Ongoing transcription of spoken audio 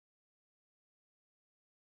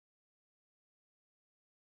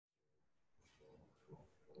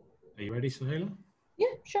Are you ready, Soheyla? Yeah,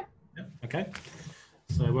 sure. Yeah. Okay.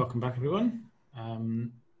 So welcome back, everyone.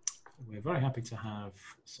 We're very happy to have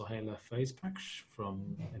Soheyla Fayzbakhsh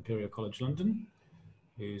from Imperial College London,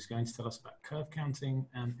 who's going to tell us about curve counting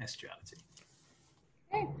and S-duality.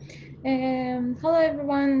 Okay. Hello,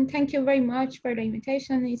 everyone. Thank you very much for the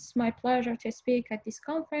invitation. It's my pleasure to speak at this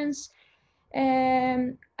conference.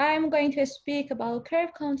 I'm going to speak about curve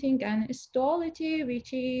counting and S-duality,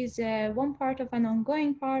 which is one part of an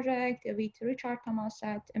ongoing project with Richard Thomas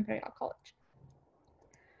at Imperial College.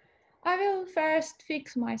 I will first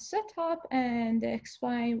fix my setup and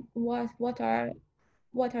explain what are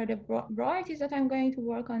the varieties that I'm going to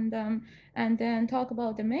work on them, and then talk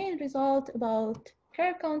about the main result about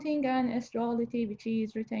curve counting and S-duality, which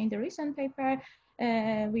is written in the recent paper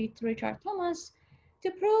with Richard Thomas. To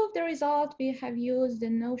prove the result, we have used the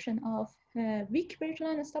notion of weak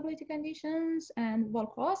Birkeland stability conditions and wall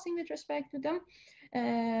crossing with respect to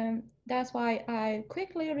them. That's why I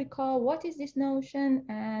quickly recall what is this notion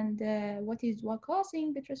and what is wall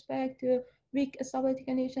crossing with respect to weak stability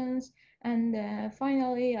conditions. And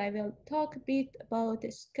finally, I will talk a bit about the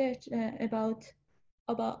sketch about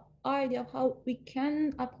idea of how we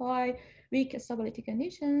can apply weak stability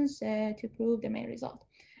conditions to prove the main result.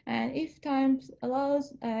 And if time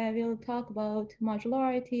allows, we'll talk about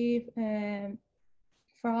modularity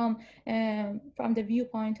from the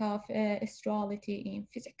viewpoint of S-duality in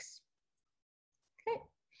physics. Okay.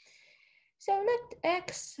 So let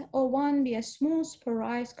X01 be a smooth,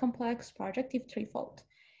 polarized, complex projective threefold.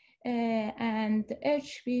 And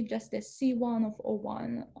H be just the C1 of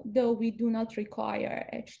O1, though we do not require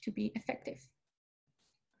H to be effective.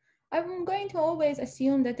 I'm going to always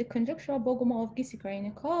assume that the conjectural Bogomolov-Giesiker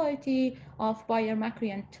inequality of Bayer,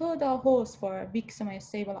 Macri, and Toda holds for weak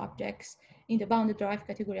semi-stable objects in the bounded derived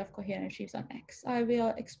category of coherent sheaves on X. I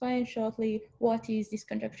will explain shortly what is this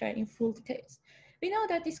conjecture in full details. We know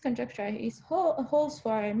that this conjecture holds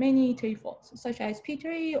for many threefolds, such as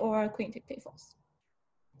P3 or quintic threefolds.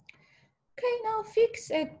 Okay, now fix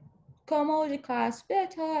a cohomology class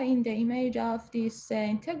beta in the image of this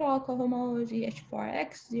integral cohomology H for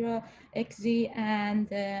x0, xz,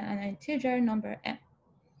 and an integer number m.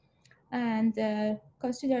 And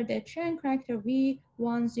consider the chain character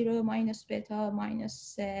v1, 0, minus beta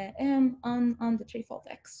minus m on the threefold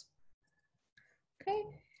x. Okay.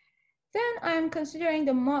 Then I'm considering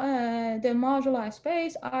the modular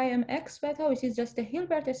space I am x beta, which is just the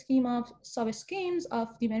Hilbert scheme of subschemes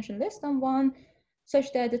of dimension less than 1,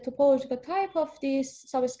 such that the topological type of this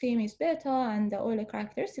subscheme is beta and the Euler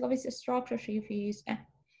characteristic of its structure sheaf is m.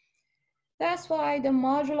 That's why the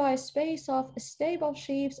modular space of stable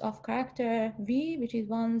sheaves of character v, which is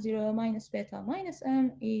 1, 0, minus beta minus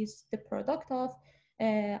m, is the product of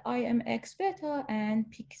I am x beta and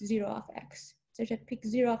pick 0 of x. Such that pick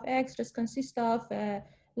 0 of x just consists of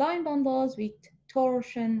line bundles with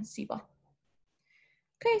torsion C1.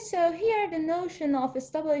 Okay, so here the notion of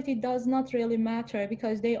stability does not really matter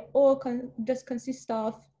because they all just consist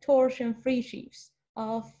of torsion-free sheaves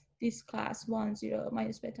of this class 1, 0,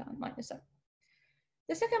 minus beta, and minus m.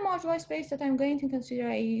 The second moduli space that I'm going to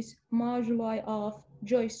consider is moduli of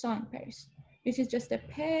Joyce-Song pairs, which is just a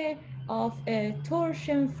pair of a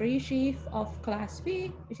torsion-free sheaf of class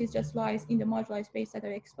V, which is just lies in the moduli space that I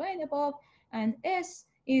explained above, and S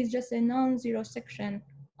is just a non-zero section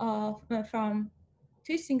of from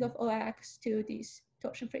twisting of OX to this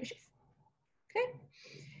torsion-free sheaf. Okay,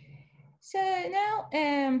 so now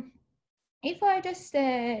if I just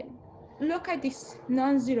look at this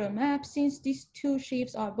non-zero map, since these two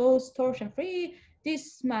sheaves are both torsion-free,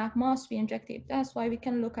 this map must be injective. That's why we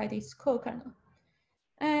can look at this co-kernel.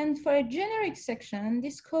 And for a generic section,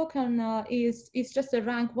 this co-kernel is just a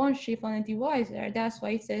rank 1 sheaf on a divisor. That's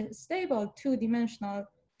why it's a stable 2-dimensional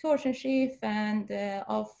torsion sheaf and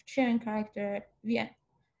of chain character Vn.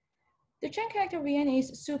 The chain character Vn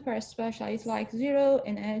is super special. It's like 0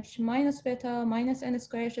 in h minus beta minus n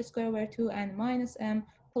squared h squared over 2 and minus m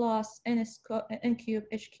plus n cubed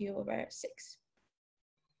h cubed over 6.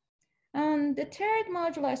 And the third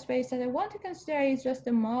moduli space that I want to consider is just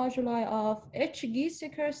the moduli of H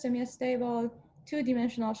Giesiker semi-stable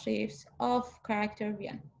 2-dimensional sheaves of character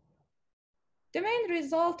Vn. The main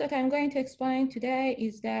result that I'm going to explain today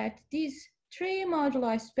is that these 3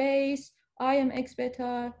 moduli space I am x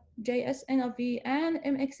beta, JSN of V, and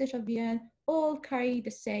MXH of Vn all carry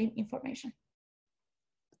the same information.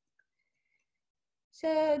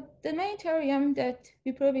 So the main theorem that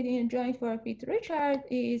we proved in joint work with Richard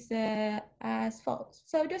is as follows.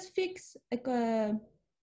 So just fix a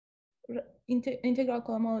integral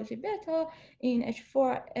cohomology beta in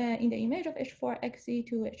H4 in the image of H4xz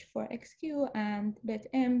to H4xq, and let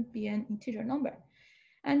M be an integer number,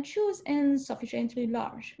 and choose n sufficiently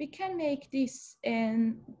large. We can make this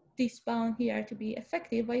bound here to be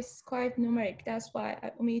effective, but it's quite numeric. That's why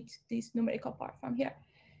I omit this numerical part from here.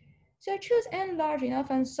 So choose n large enough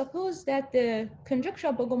and suppose that the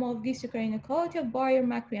conjectural Bogomolov-Giesecke inequality of Bayer,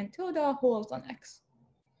 Macri, and Toda holds on X.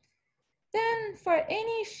 Then for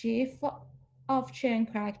any sheaf of chain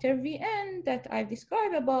character Vn that I've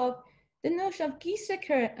described above, the notion of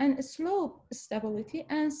Giesecke and slope stability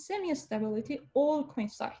and semi-stability all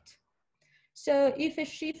coincide. So if a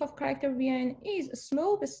sheaf of character Vn is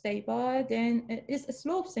slope stable, then it is a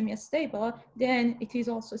slope semi-stable, then it is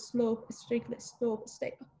also strictly slope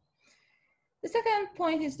stable. The second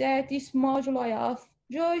point is that this moduli of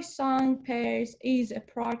Joy-Sung pairs is a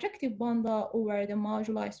projective bundle over the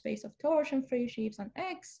moduli space of torsion-free sheaves on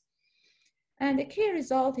X. And the key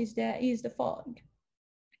result is the following.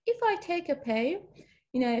 If I take a pair,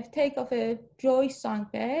 if take of a Joy-Sung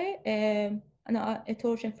pair, a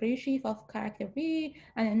torsion-free sheaf of character V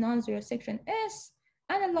and a non-zero section S,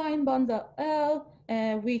 and a line bundle L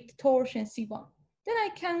with torsion C1, then I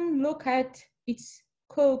can look at its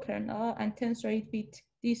co-kernel and tensor it with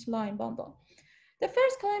this line bundle. The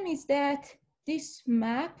first claim is that this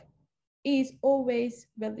map is always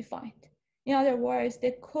well-defined. In other words,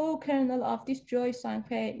 the co-kernel of this Joy-Sung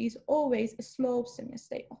pair is always a slope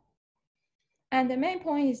semi-stable. And the main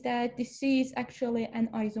point is that this is actually an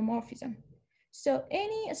isomorphism. So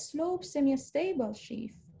any slope semi-stable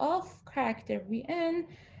sheaf of character Vn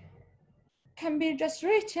can be just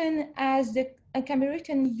written as can be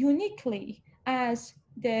written uniquely as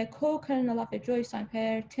the co-kernel of a Joy-Sung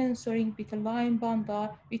pair tensoring with a line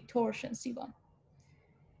bundle with torsion C1.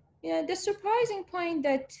 The surprising point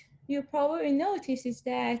that you probably notice is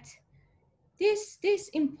that this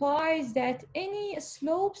implies that any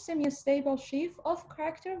slope semi-stable sheaf of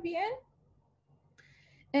character Vn,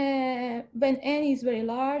 when n is very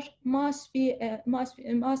large, must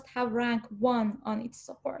have rank 1 on its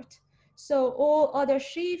support. So all other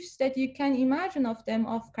sheaves that you can imagine of them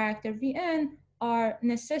of character Vn are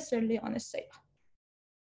necessarily unstable.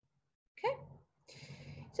 Okay.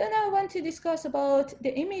 So now I want to discuss about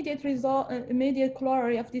the immediate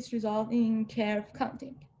corollary of this result in curve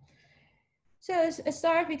counting. So let's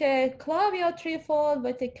start with a Clavier threefold.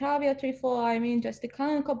 With the Clavier threefold, I mean just the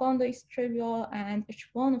canonical bundle is trivial and each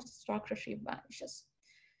one of the structure sheaf vanishes.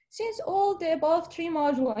 Since all the above three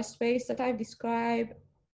moduli space that I've described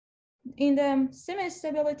in the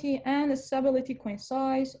semi-stability and the stability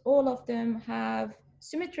coincide, all of them have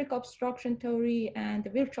symmetric obstruction theory and the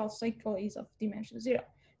virtual cycle is of dimension 0.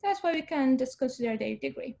 That's why we can just consider their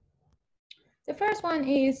degree. The first one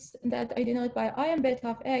is that I denote by I and beta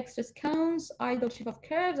of X just counts idle sheaf of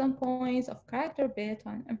curves and points of character beta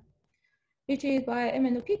and M, which is by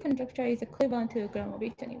MNOP conjecture is equivalent to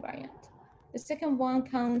Gromov-Witten invariant. The second one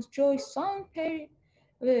counts Joy-Sung pair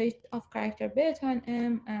of character beta and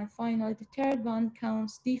M, and finally the third one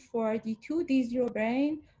counts D4, D2, D0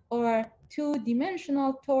 brane or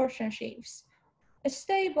two-dimensional torsion sheaves, a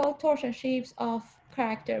stable torsion sheaves of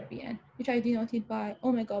character Bn, which I denoted by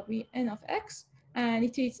omega Bn of X, and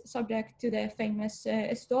it is subject to the famous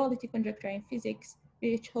S-duality conjecture in physics,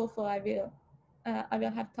 which hopefully I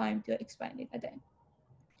will have time to explain it again.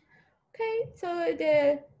 Okay, so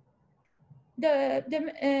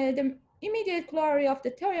the immediate corollary of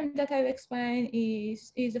the theorem that I've explained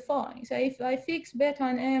is the following. So if I fix beta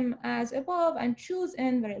and M as above and choose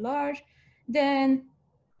n very large, then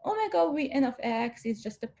omega Vn of X is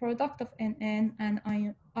just the product of Nn and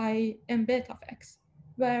I am beta of X,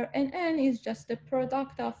 where Nn is just the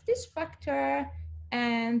product of this factor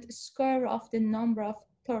and square of the number of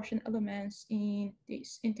torsion elements in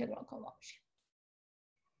this integral cohomology.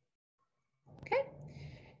 Okay.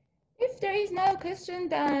 If there is no question,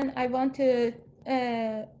 then I want to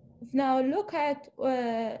now look at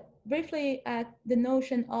briefly at the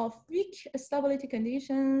notion of weak stability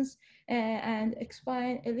conditions and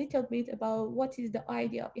explain a little bit about what is the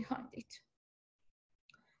idea behind it.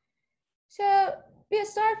 So we'll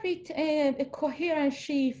start with a coherent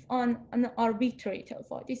sheaf on an arbitrary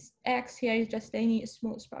threefold. This X here is just any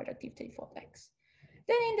smooth projective threefold X.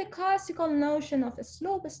 Then in the classical notion of a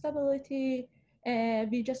slope stability,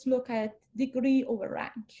 we just look at degree over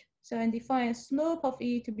rank. So and define slope of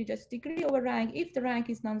E to be just degree over rank if the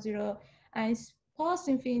rank is non-zero, and it's past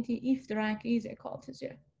infinity if the rank is equal to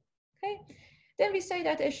 0. Okay. Then we say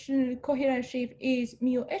that a coherent sheaf is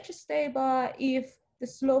mu H stable if the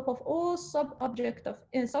slope of all sub-object of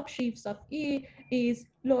subsheaves of E is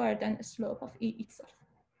lower than the slope of E itself.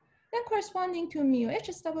 Then corresponding to mu-H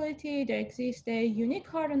stability, there exists a unique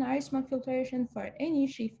Harden-Eisman filtration for any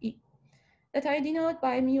sheaf E that I denote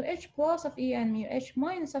by mu-H plus of E and mu-H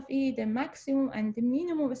minus of E, the maximum and the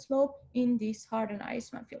minimum slope in this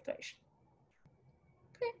Harden-Eisman filtration.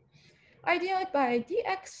 Okay. I denote by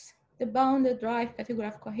dx the bounded drive category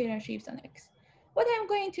of coherent sheaves on X. What I'm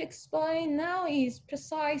going to explain now is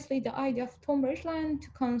precisely the idea of Tom Bridgeland to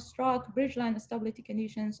construct Bridgeland stability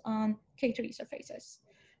conditions on K3 surfaces.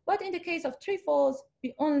 But in the case of trefolds,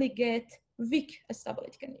 we only get weak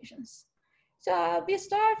stability conditions. So we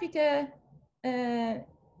start with a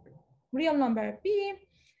real number B,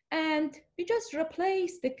 and we just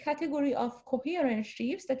replace the category of coherent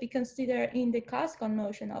sheaves that we consider in the classical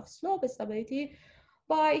notion of slope stability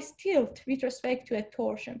by tilt with respect to a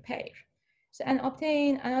torsion pair. So, and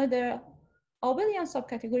obtain another abelian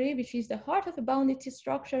subcategory, which is the heart of a bounded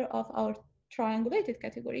structure of our triangulated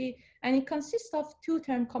category, and it consists of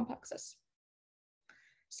two-term complexes,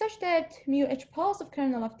 such that mu-H plus of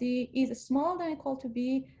kernel of D is smaller than or equal to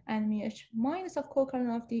B, and mu-H minus of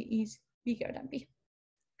co-kernel of D is bigger than B.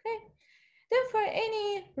 Okay. Then for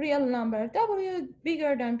any real number W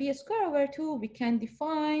bigger than B squared over 2, we can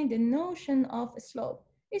define the notion of a slope.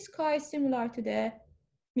 It's quite similar to the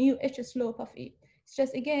mu-H slope of E. It's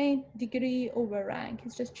just, again, degree over rank.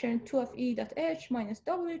 It's just chain 2 of E dot H minus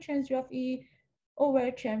W chain 0 of E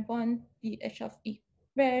over chain 1 BH of E,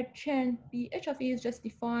 where chain BH of E is just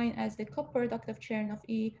defined as the coproduct of chain of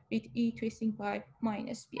E with E twisting by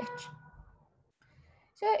minus BH.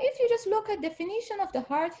 So if you just look at definition of the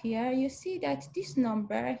heart here, you see that this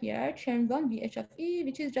number here, chain 1 BH of E,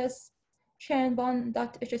 which is just chain 1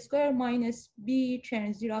 dot H squared minus B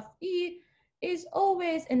chain 0 of E, is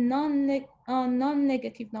always a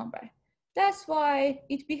non-negative number. That's why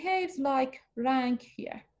it behaves like rank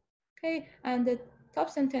here, okay? And the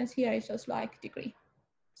top sentence here is just like degree.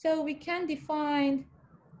 So we can define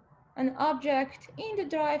an object in the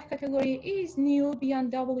drive category is nu B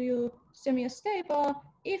and W semi-stable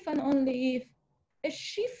if and only if a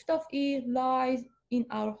shift of E lies in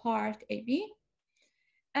our heart AB.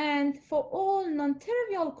 And for all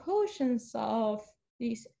non-trivial quotients of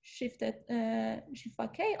this shifted shift by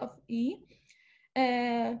K of E,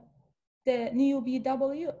 the nu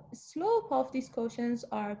BW slope of these quotients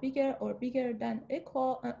are bigger or bigger than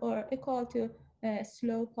equal to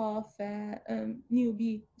slope of nu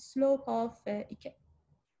B slope of EK.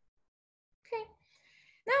 Okay.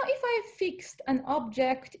 Now, if I fixed an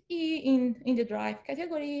object E in the drive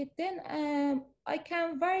category, then I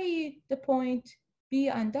can vary the point B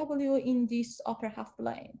and W in this upper half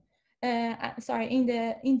plane.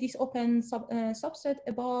 In this open subset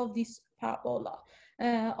above this parabola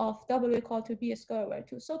of W equal to B squared over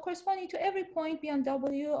 2. So corresponding to every point B and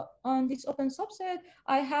W on this open subset,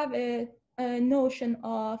 I have a notion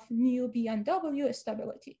of nu B and W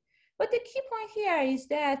stability. But the key point here is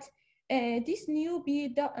that this new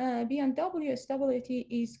B and W stability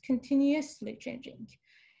is continuously changing.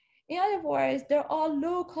 In other words, there are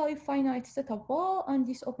locally finite set of walls on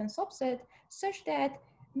this open subset such that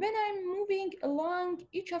when I'm moving along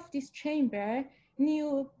each of these chambers,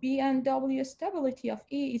 nu B and W stability of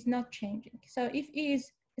E is not changing. So if E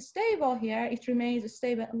is stable here, it remains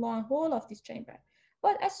stable along whole of this chamber.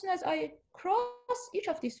 But as soon as I cross each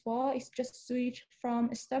of these walls, it's just switch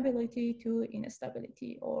from stability to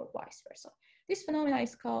instability or vice versa. This phenomenon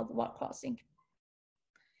is called wall crossing.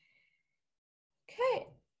 Okay.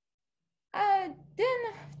 Then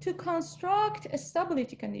to construct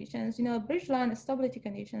stability conditions, Bridgeland stability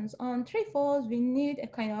conditions on trefolds, we need a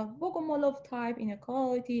kind of Bogomolov type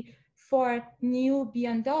inequality for new B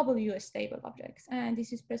and W stable objects. And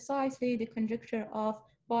this is precisely the conjecture of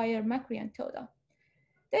Bayer, Macri, and Toda.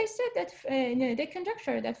 They said that, they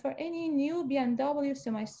conjecture that for any new B and W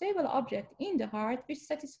semi-stable object in the heart which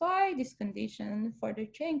satisfy this condition for the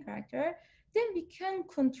chain character, then we can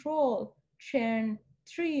control chain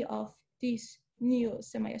 3 of this new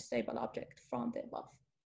semi-stable object from the above.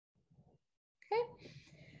 Okay,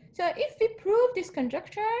 so if we prove this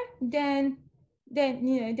conjecture, then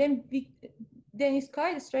it's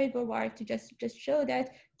quite straightforward to just show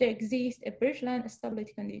that there exists a Bridgeland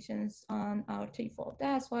stability conditions on our trefold.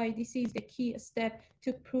 That's why this is the key step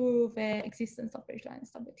to prove existence of Bridgeland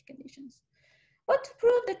stability conditions. But to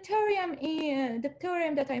prove the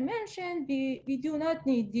theorem that I mentioned, we do not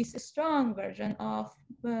need this strong version of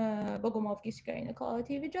Bogomolov-Giesecke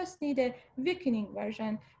inequality. We just need a weakening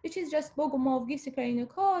version, which is just Bogomolov-Giesecke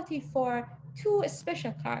inequality for two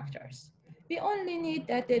special characters. We only need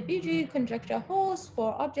that the BG conjecture holds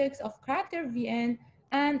for objects of character Vn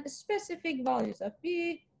and specific values of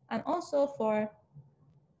B, and also for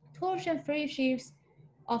torsion-free sheaves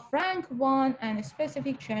of rank 1 and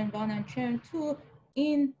specific chain 1 and chain 2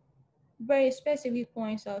 in very specific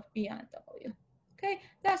points of B and W. Okay,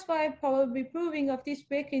 that's why probably proving of this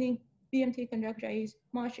weakening BMT conjecture is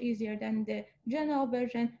much easier than the general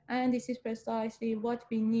version, and this is precisely what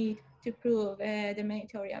we need to prove the main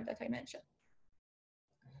theorem that I mentioned.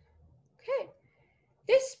 Okay,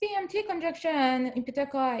 this BMT conjecture and in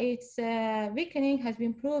particular its weakening has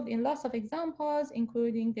been proved in lots of examples,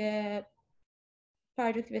 including the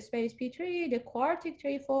projective space P3, the quartic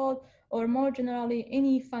threefold, or more generally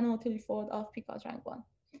any Fano threefold of Picard rank 1.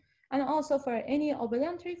 And also for any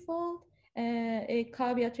abelian threefold, a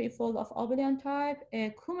caveat threefold of abelian type,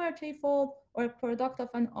 a Kummer threefold, or a product of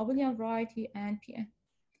an abelian variety and Pn.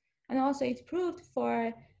 And also it's proved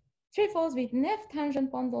for threefolds with Neff tangent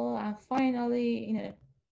bundle, and finally in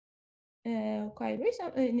a quite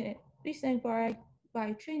recent work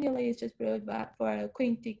by Trinidad is just proved for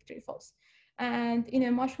quintic threefolds. And in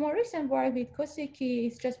a much more recent work with Kosicki,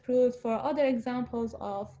 it's just proved for other examples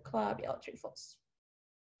of clavial threefolds.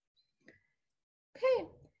 Okay,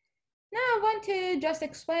 now I want to just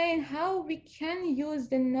explain how we can use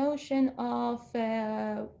the notion of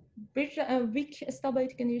weak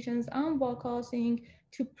stability conditions and Barkhausen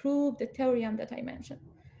to prove the theorem that I mentioned.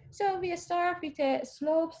 So we start with a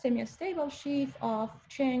slope semi-stable sheaf of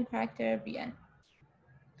chain character Bn.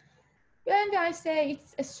 When I say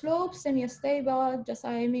it's a slope semi-stable, just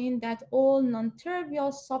I mean that all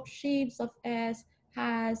non-trivial subsheaves of S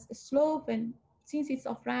has a slope, and since it's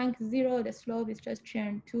of rank 0, the slope is just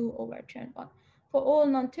chain 2 over chain 1. For all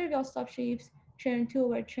non-trivial subsheaves, chain 2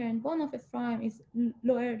 over chain 1 of a prime is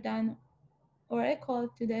lower than or equal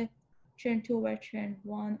to the chain 2 over chain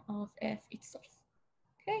 1 of F itself.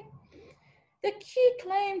 Okay. The key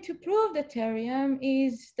claim to prove the theorem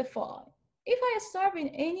is the following. If I start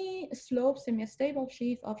with any slope semi-stable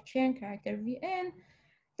sheaf of chain character Vn,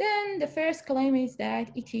 then the first claim is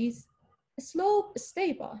that it is slope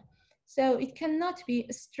stable. So it cannot be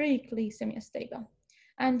strictly semi-stable.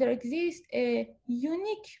 And there exists a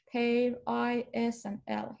unique pair I, S, and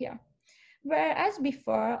L here. Whereas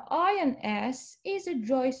before, I and S is a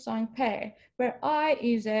joint pair, where I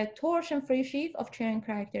is a torsion-free sheaf of chain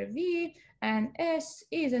character V, and S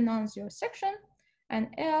is a non-zero section, and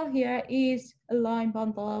L here is a line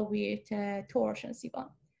bundle with torsion C1.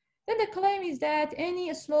 Then the claim is that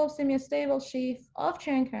any slope semi-stable sheaf of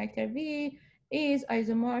chain character V is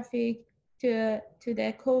isomorphic to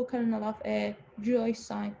the co-kernel of a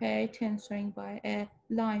joint pair tensoring by a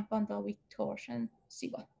line bundle with torsion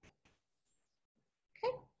C1.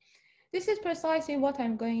 Okay, this is precisely what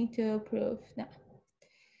I'm going to prove now.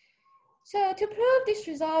 So to prove this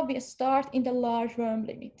result, we start in the large worm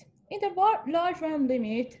limit. In the large worm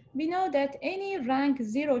limit, we know that any rank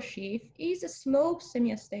 0 sheaf is a slope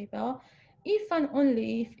semi-stable if and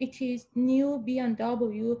only if it is new B and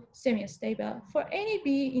W semi-stable for any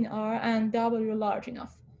B in R and W large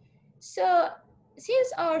enough. So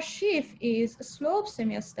since our sheaf is slope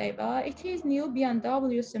semi-stable, it is new B and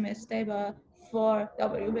W semi-stable for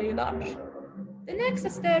W very large. The next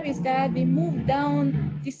step is that we move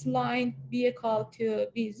down this line B equal to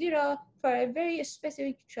B0 for a very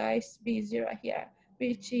specific choice B0 here,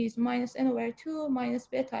 which is minus n over 2 minus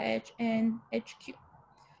beta h and hq.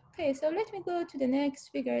 Okay, so let me go to the next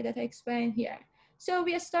figure that I explained here. So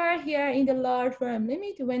we start here in the large worm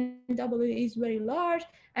limit when W is very large,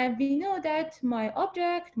 and we know that my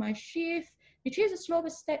object, my sheaf, which is a slope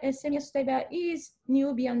semi-stable, is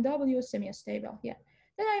new B and W semi-stable here.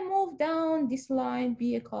 Then I move down this line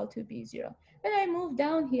B equal to B0. When I move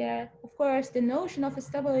down here, of course, the notion of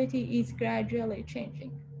stability is gradually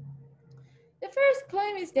changing. The first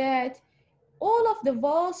claim is that all of the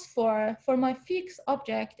walls for my fixed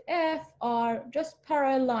object F are just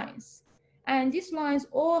parallel lines. And these lines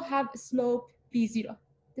all have a slope B0,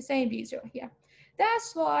 the same B0 here.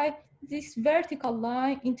 That's why this vertical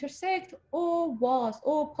line intersects all walls,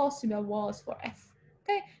 all possible walls for F.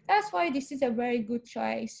 Okay, that's why this is a very good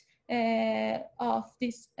choice of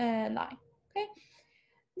this line. Okay,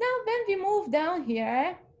 now when we move down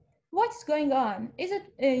here, what's going on? Is it,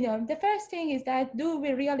 the first thing is that do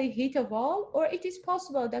we really hit a wall, or it is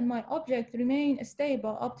possible that my object remains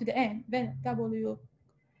stable up to the end when W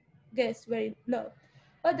gets very low?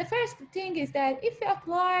 But the first thing is that if we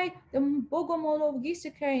apply the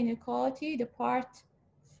Bogomolov-Giesecke inequality, the part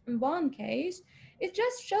 1 case, it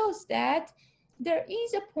just shows that there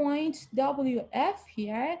is a point WF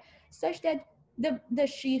here such that the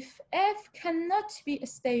sheaf F cannot be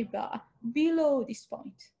stable below this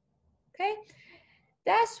point. Okay,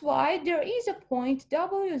 that's why there is a point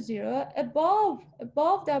W0 above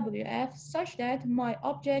WF such that my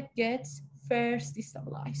object gets first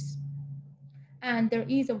destabilize. And there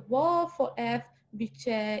is a wall for F which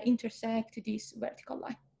intersect this vertical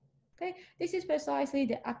line. Okay, this is precisely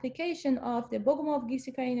the application of the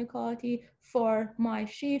Bogomolov-Giesecke inequality for my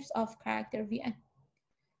shifts of character Vn.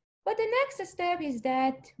 But the next step is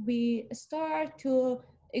that we start to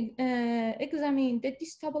examine the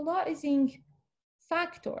destabilizing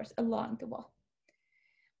factors along the wall.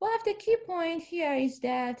 One of the key points here is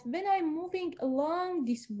that when I'm moving along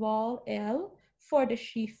this wall L for the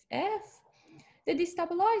shift F, the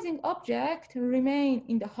destabilizing object remain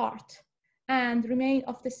in the heart and remain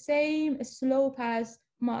of the same slope as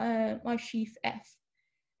my sheaf F.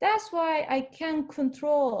 That's why I can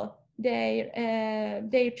control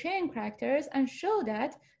their chain characters and show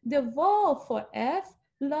that the wall for F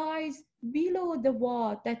lies below the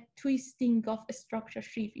wall that twisting of a structure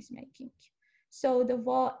sheaf is making. So the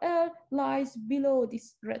wall L lies below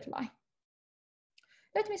this red line.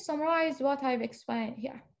 Let me summarize what I've explained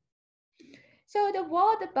here. So the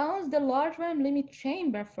wall that bounds the large random limit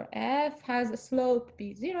chamber for F has a slope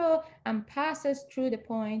B0 and passes through the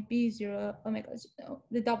point B0 omega 0,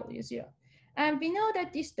 the W0. And we know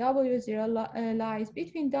that this W0 lies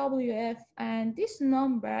between WF and this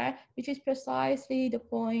number, which is precisely the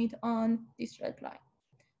point on this red line.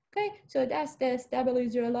 Okay, so that's this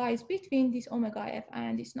W0 lies between this omega F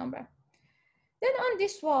and this number. Then on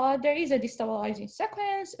this wall, there is a destabilizing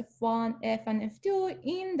sequence, F1, F, and F2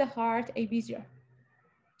 in the heart AB0.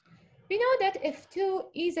 We know that F2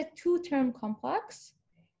 is a two-term complex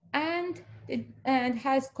and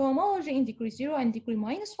has cohomology in degree 0 and degree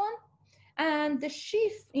 -1. And the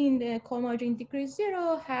sheaf in the cohomology in degree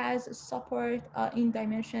 0 has support in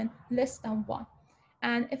dimension less than 1.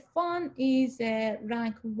 And F1 is a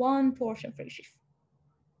rank 1 torsion free sheaf.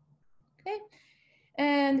 Okay.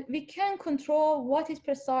 And we can control what is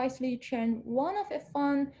precisely chain 1 of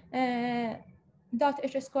F1 dot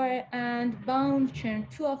H square and bound chain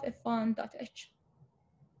 2 of F1 dot H.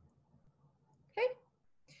 Okay.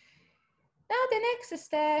 Now the next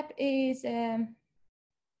step is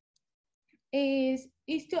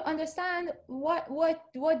to understand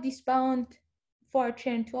what this bound for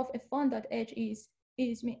chain 2 of F1 dot H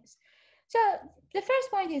is means. So the first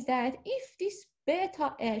point is that if this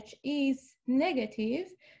beta H is negative,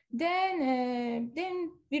 then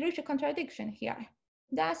we reach a contradiction here.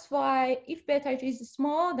 That's why if beta H is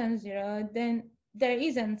smaller than 0, then there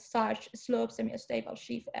isn't such slope semi-stable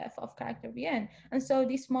sheaf F of character Vn, and so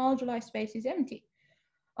this moduli space is empty.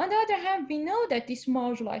 On the other hand, we know that this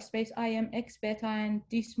moduli space Im x beta and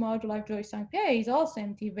this moduli Joyce-Sang pair is also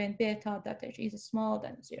empty when beta dot H is smaller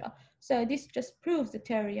than 0. So this just proves the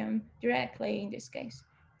theorem directly in this case.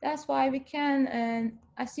 That's why we can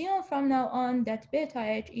assume from now on that beta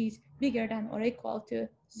H is bigger than or equal to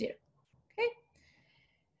 0. Okay.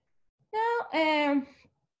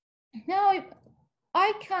 Now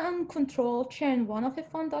I can control chain 1 of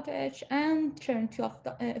F1 dot H and chain 2 of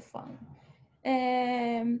F1.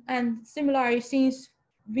 And similarly, since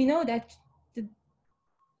we know that the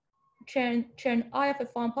chain I of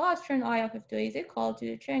F1 plus chain I of F2 is equal to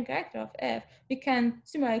the chain character of F, we can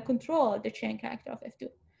similarly control the chain character of F2.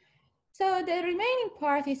 So the remaining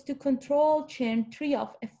part is to control chain 3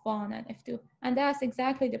 of F1 and F2. And that's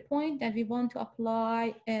exactly the point that we want to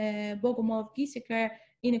apply Bogomolov-Giesecke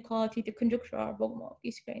inequality, the conjectural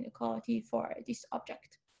Bogomolov-Giesecke inequality for this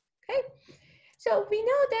object. Okay, so we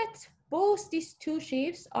know that both these two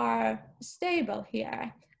sheaves are stable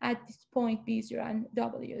here at this point B0 and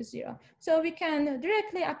W0. So we can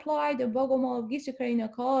directly apply the Bogomolov-Giesecke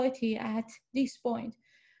inequality at this point.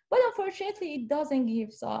 But unfortunately, it doesn't give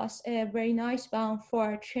us a very nice bound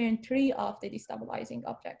for chain 3 of the destabilizing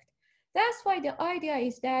object. That's why the idea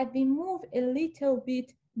is that we move a little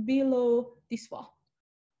bit below this wall.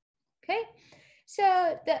 Okay,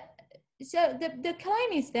 so the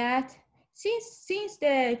claim is that since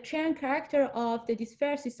the chain character of this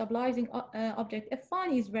first destabilizing object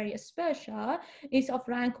F1 is very special, it's of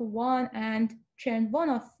rank 1 and chain 1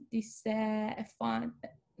 of this F1.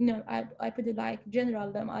 No, I put it like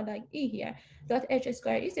general lemma like E here, dot H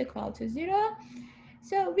square is equal to 0.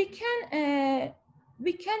 So we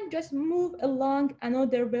can just move along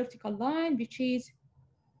another vertical line, which is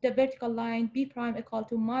the vertical line B prime equal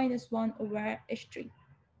to -1 over H3.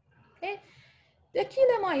 Okay. The key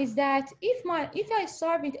lemma is that if I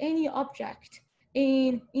start with any object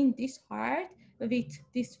in this part with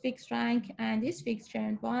this fixed rank and this fixed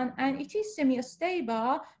chain 1, and it is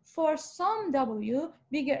semi-stable for some W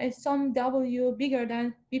bigger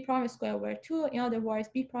than B prime square over 2. In other words,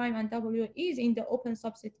 B prime and W is in the open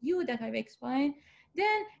subset U that I've explained.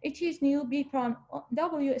 then it is nu b prime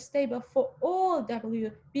w stable for all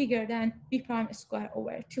w bigger than b prime square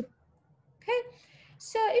over 2. Okay,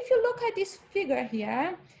 so if you look at this figure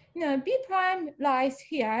here, b prime lies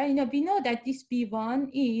here. We know that this b1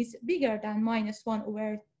 is bigger than minus 1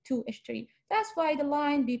 over 2 h3. That's why the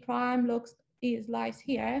line b prime lies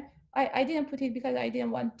here. I didn't put it because I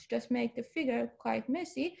didn't want to just make the figure quite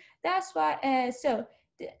messy. That's why. So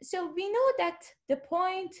we know that the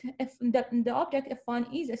point, the object f1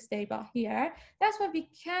 is stable here. That's why we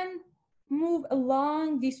can move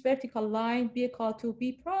along this vertical line b equal to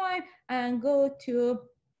b prime and go to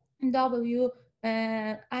w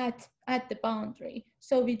at the boundary.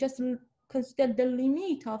 So we just consider the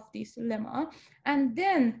limit of this lemma and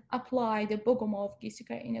then apply the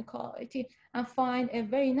Bogomolov-Giesecke inequality and find a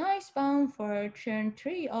very nice bound for Chern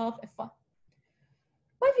 3 of f1.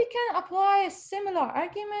 But we can apply a similar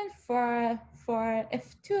argument for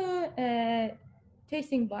f2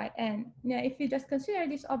 tracing by n. If we just consider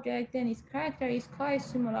this object, then its character is quite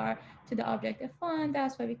similar to the object f1.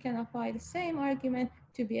 That's why we can apply the same argument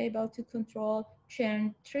to be able to control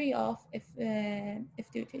Chern 3 of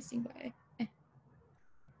f2 tracing by n.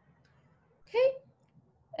 Okay.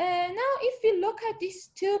 Now, if we look at these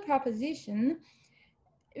two propositions,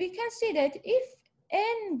 we can see that if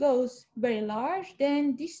n goes very large,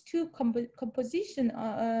 then these two composition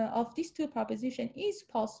of these two propositions is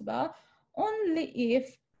possible only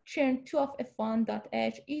if Chern 2 of f1 dot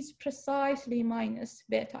h is precisely minus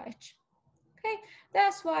beta h. Okay,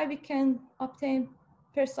 that's why we can obtain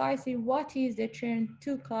precisely what is the Chern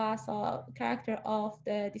 2 class or character of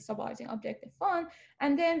the destabilizing object f1,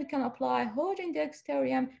 and then we can apply Hodge-index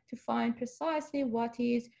theorem to find precisely what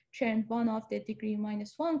is Chern 1 of the degree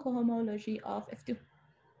 -1 cohomology of f2.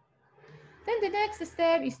 Then the next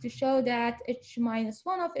step is to show that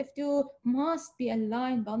h-1 of f2 must be a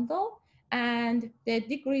line bundle, and the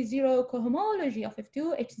degree 0 cohomology of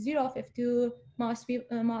f2, h0 of f2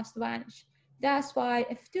 must vanish. That's why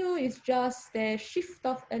f2 is just the shift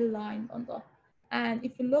of a line bundle. And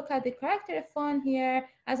if you look at the character f1 here,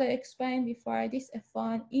 as I explained before, this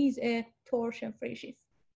f1 is a torsion-free shift.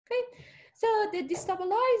 Okay. So the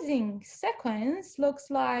destabilizing sequence looks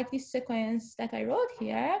like this sequence that I wrote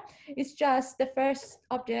here. It's just the first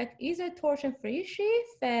object is a torsion-free sheaf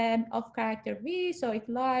of character V, so it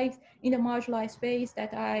lies in the moduli space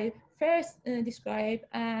that I first described,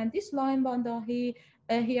 and this line bundle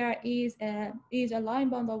here is a line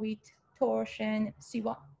bundle with torsion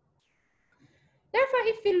C1. Therefore,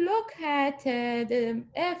 if we look at the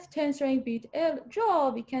F tensoring bit L jaw,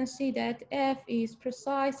 we can see that F is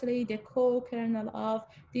precisely the co-kernel of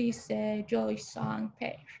this Joy-Song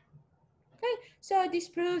pair. Okay, so this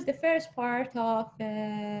proves the first part of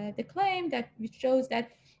the claim, which shows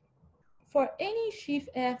that for any sheaf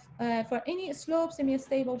F, for any slope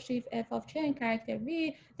semi-stable sheaf F of chain character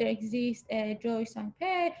V, there exists a Joy-Song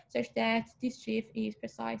pair such that this sheaf is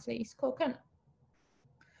precisely its co-kernel.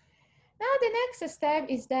 Now the next step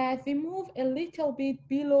is that we move a little bit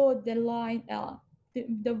below the line L,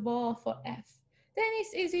 the wall for F. Then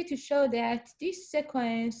it's easy to show that this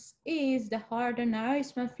sequence is the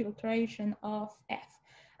Harder-Narisman filtration of F.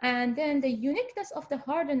 And then the uniqueness of the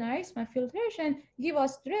Harder-Narisman filtration give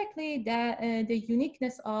us directly the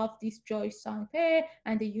uniqueness of this Joy-Song pair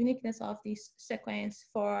and the uniqueness of this sequence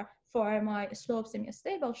for my slope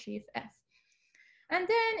semi-stable sheaf F. And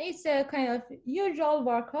then it's a kind of usual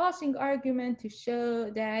Warr-Crossing argument to show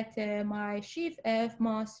that my sheaf F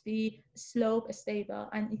must be slope stable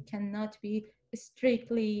and it cannot be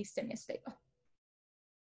strictly semi-stable.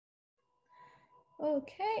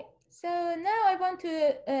 Okay, so now I want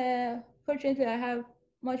to, fortunately I have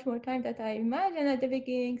much more time than I imagined at the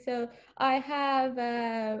beginning. So I have,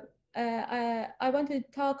 I want to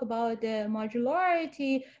talk about the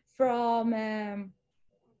modularity from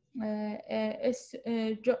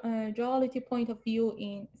duality point of view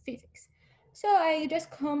in physics. So I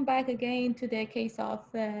just come back again to the case of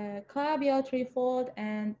Calabi-Yau threefold,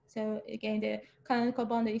 and so again the canonical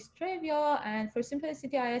boundary is trivial, and for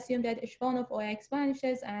simplicity I assume that h1 of OX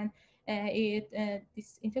vanishes and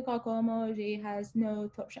this integral cohomology has no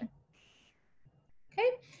torsion.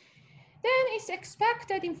 Okay. Then it's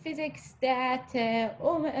expected in physics that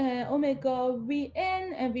omega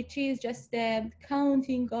Vn, which is just the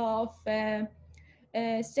counting of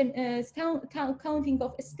counting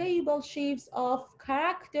of stable sheaves of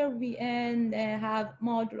character Vn have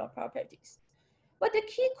modular properties. But the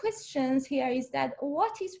key questions here is that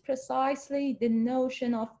what is precisely the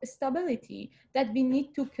notion of stability that we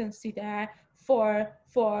need to consider for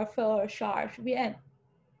charge Vn?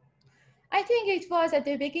 I think it was at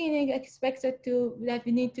the beginning expected that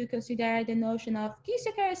we need to consider the notion of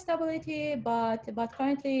Gieseker stability, but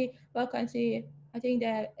currently, I think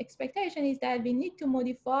the expectation is that we need to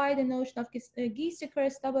modify the notion of Gieseker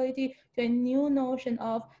stability to a new notion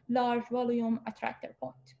of large volume attractor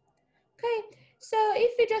point. Okay, so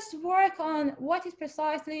if we just work on what is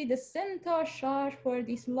precisely the center charge for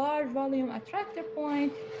this large volume attractor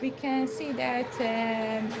point, we can see that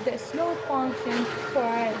the slope function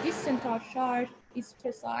for this center charge is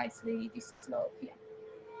precisely this slope here.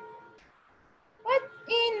 But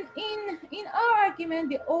in our argument,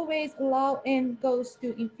 we always allow n goes to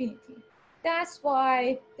infinity. That's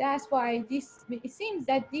why it seems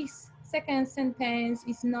that this second sentence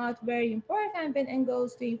is not very important when n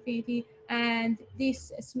goes to infinity, and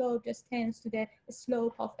this slope just tends to the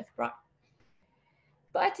slope of f prime.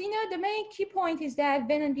 But the main key point is that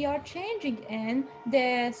when we are changing n,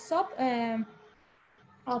 the sub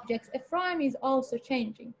objects f prime is also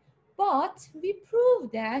changing. But we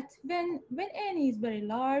prove that when n is very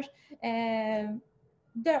large,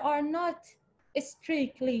 there are not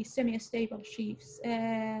strictly semi-stable sheaves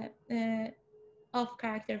of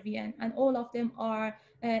character Vn, and all of them are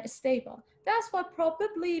stable. That's why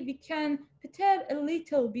probably we can perturb a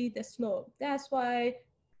little bit the slope. That's why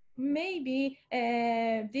maybe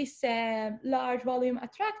this large volume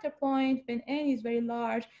attractor point, when n is very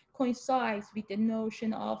large, coincides with the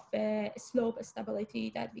notion of slope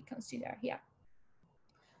stability that we consider here.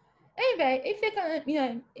 Anyway, if we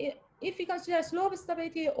can, if we consider slope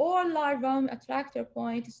stability or large volume attractor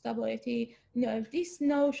point stability, this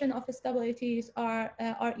notion of stabilities are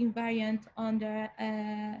invariant under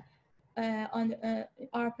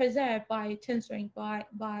are preserved by tensoring by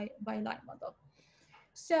line model.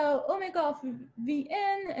 So omega of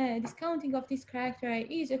Vn, discounting of this character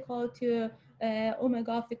is equal to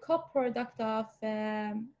omega of the cup product of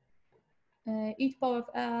e to power of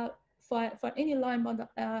L for any line model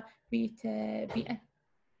with Vn.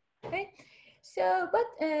 Okay, so but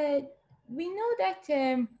we know that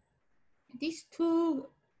these two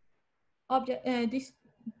object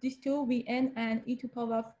these two Vn and e to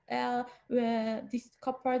power of L, this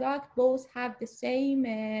cup product, both have the same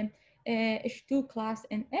H2 class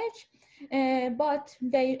and H, but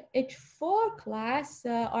the H4 class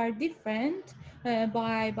are different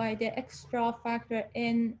by the extra factor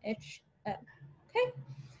NH. Okay.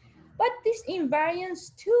 But this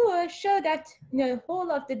invariance too show that the whole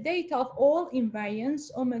of the data of all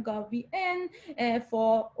invariants omega Vn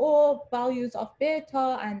for all values of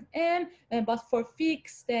beta and m, but for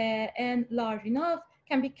fixed n large enough,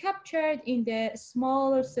 can be captured in the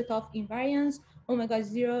smaller set of invariants omega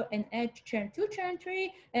 0 and h churn 2 churn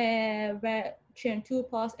 3, where churn 2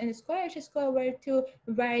 plus n square h square, where 2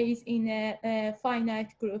 varies in a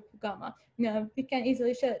finite group gamma. We can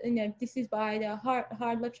easily show, this is by the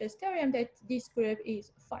Hard-Lefschetz theorem, that this group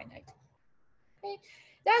is finite. Okay,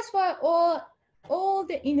 that's why all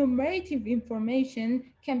the enumerative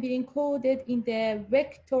information can be encoded in the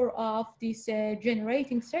vector of this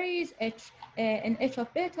generating series h and h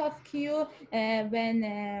of beta of q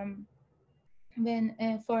when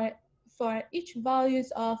for each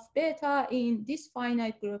values of beta in this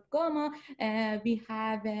finite group gamma, we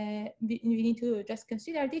need to just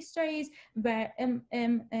consider this series where m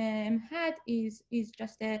hat is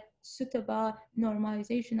just a suitable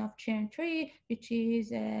normalization of chain 3, which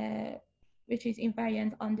is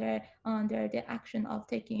invariant under the action of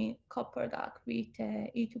taking cup product with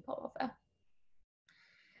e to power of f.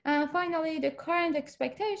 And finally, the current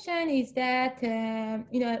expectation is that,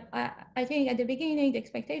 I think at the beginning, the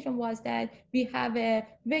expectation was that we have a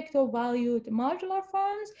vector valued modular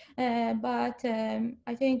forms, but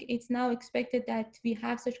I think it's now expected that we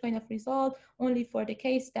have such kind of result only for the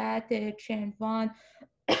case that the chain 1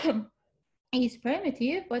 is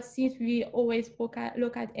primitive, but since we always look at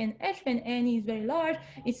NH when n is very large,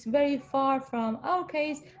 it's very far from our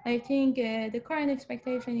case. I think the current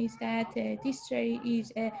expectation is that this series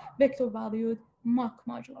is a vector valued Mach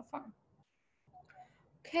modular form.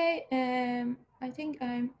 Okay, I think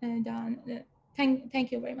I'm done.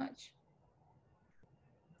 Thank you very much.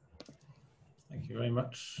 Thank you very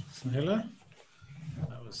much, Soheyla.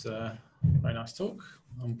 That was a very nice talk.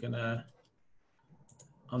 I'm going to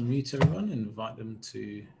unmute everyone and invite them to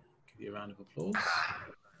give you a round of applause.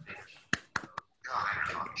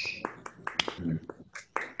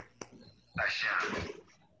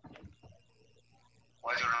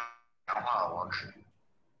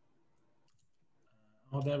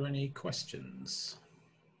 Are there any questions?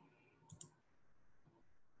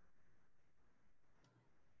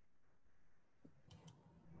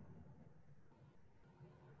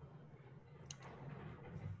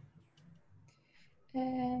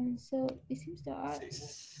 So it seems there are.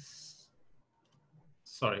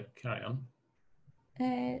 Sorry, carry on.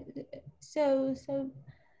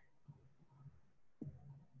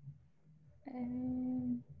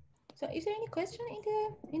 So is there any question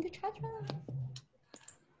in the chat room?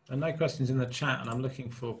 There are no questions in the chat, and I'm looking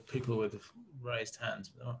for people with raised hands,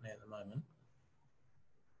 but they're not near at the moment.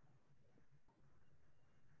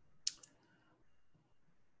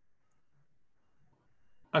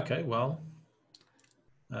 Okay, well,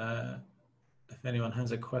 if anyone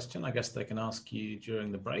has a question, I guess they can ask you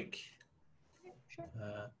during the break. Yeah, sure.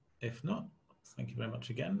 If not, thank you very much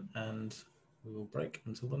again, and we will break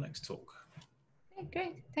until the next talk. Okay,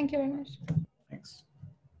 great. Thank you very much.